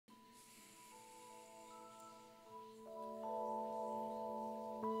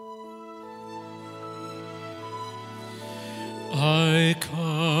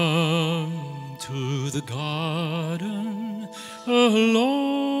the garden alone,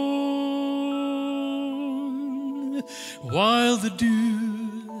 while the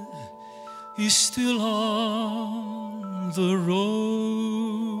dew is still on the roses,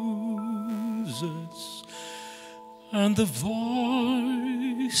 and the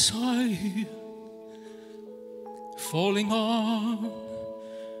voice I hear falling on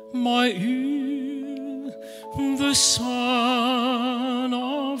my ear, the Son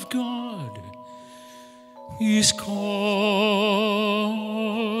of God is calling.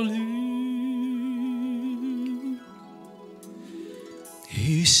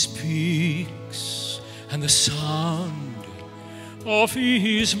 He speaks, and the sound of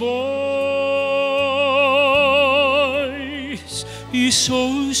his voice is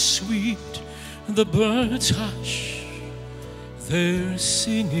so sweet, the birds hush their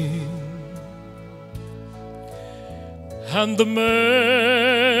singing, and the melody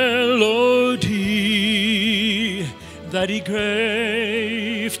that he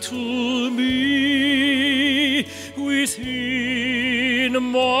gave to me within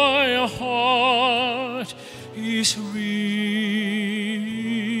my heart is ringing,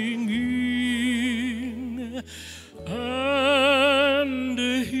 and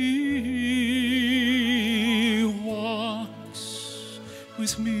he walks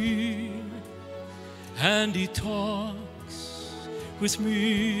with me, and he talks with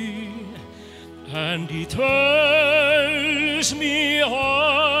me, and he tells me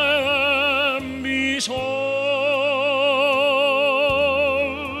I am his own,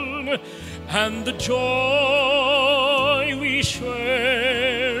 and the joy we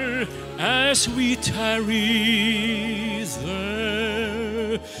share as we tarry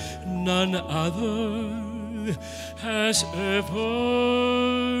there, none other has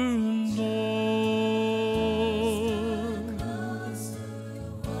ever known.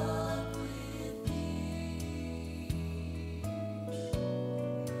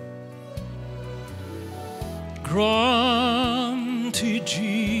 Granted,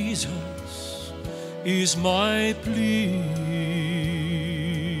 Jesus is my plea.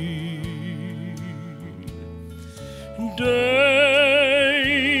 Daily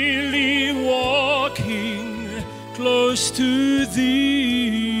walking close to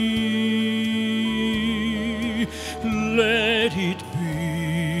thee, let it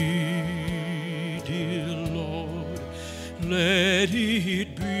be, dear Lord, let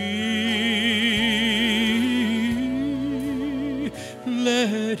it be.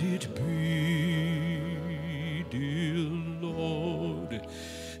 Let it be, dear Lord,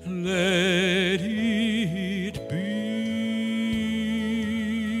 let it be.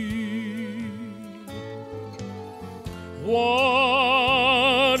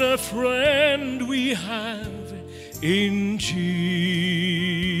 What a friend we have in Jesus.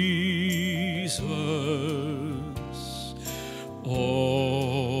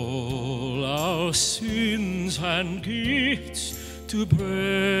 All our sins and gifts to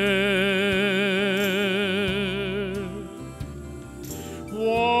bear.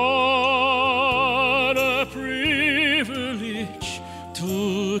 What a privilege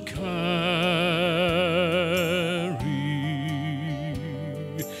to carry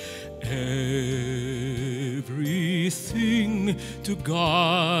everything to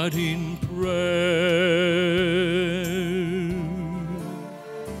God in prayer.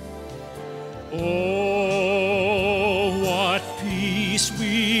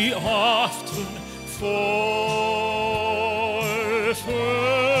 We often forfeit.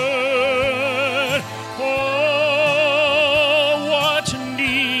 Oh, what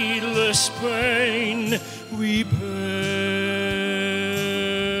needless pain we bear,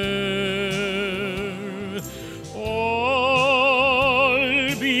 all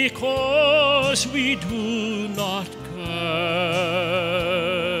because we do not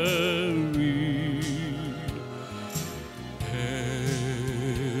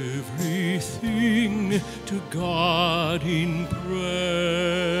to God in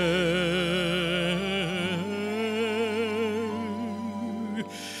prayer.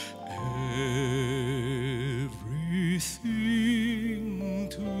 Everything